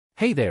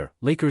Hey there,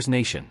 Lakers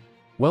Nation.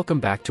 Welcome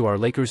back to our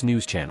Lakers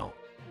news channel.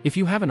 If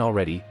you haven't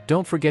already,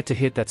 don't forget to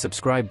hit that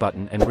subscribe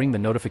button and ring the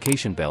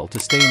notification bell to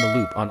stay in the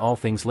loop on all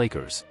things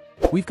Lakers.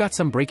 We've got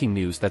some breaking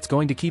news that's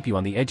going to keep you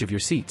on the edge of your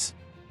seats.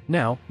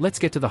 Now, let's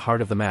get to the heart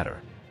of the matter.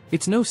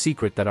 It's no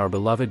secret that our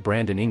beloved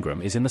Brandon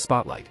Ingram is in the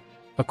spotlight.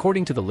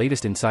 According to the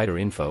latest insider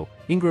info,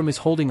 Ingram is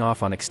holding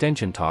off on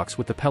extension talks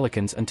with the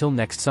Pelicans until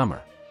next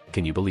summer.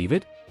 Can you believe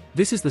it?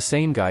 This is the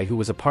same guy who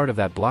was a part of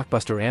that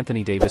blockbuster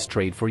Anthony Davis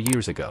trade 4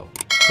 years ago.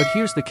 But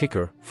here's the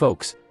kicker,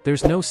 folks,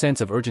 there's no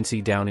sense of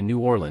urgency down in New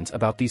Orleans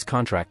about these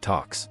contract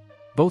talks.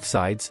 Both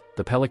sides,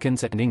 the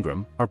Pelicans and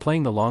Ingram, are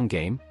playing the long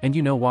game, and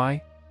you know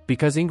why?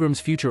 Because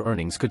Ingram's future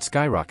earnings could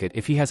skyrocket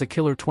if he has a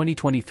killer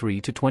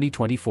 2023 to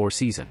 2024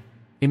 season.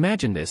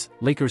 Imagine this,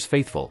 Lakers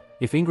faithful,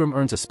 if Ingram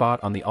earns a spot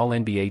on the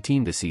All-NBA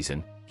team this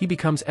season, he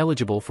becomes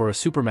eligible for a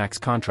Supermax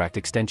contract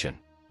extension.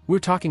 We're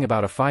talking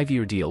about a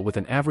 5-year deal with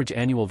an average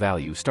annual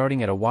value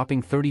starting at a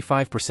whopping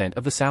 35%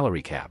 of the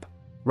salary cap.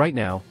 Right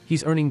now,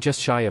 he's earning just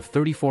shy of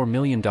 $34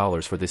 million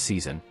for this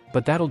season,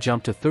 but that'll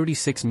jump to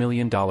 $36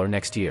 million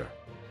next year.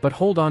 But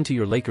hold on to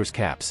your Lakers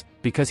caps,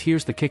 because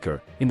here's the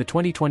kicker, in the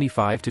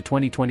 2025 to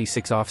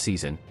 2026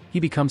 offseason,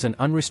 he becomes an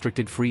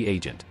unrestricted free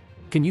agent.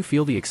 Can you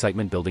feel the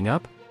excitement building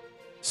up?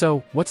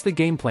 So, what's the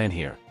game plan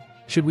here?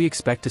 Should we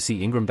expect to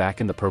see Ingram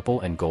back in the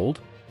purple and gold?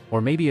 Or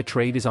maybe a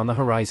trade is on the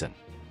horizon?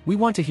 We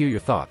want to hear your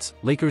thoughts,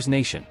 Lakers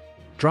Nation.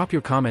 Drop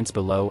your comments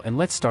below and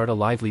let's start a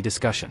lively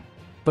discussion.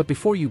 But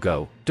before you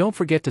go, don't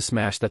forget to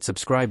smash that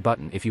subscribe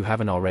button if you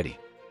haven't already.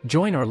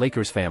 Join our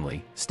Lakers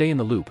family, stay in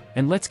the loop,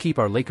 and let's keep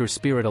our Lakers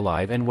spirit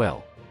alive and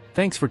well.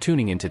 Thanks for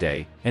tuning in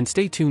today, and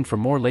stay tuned for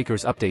more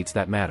Lakers updates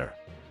that matter.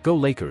 Go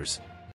Lakers!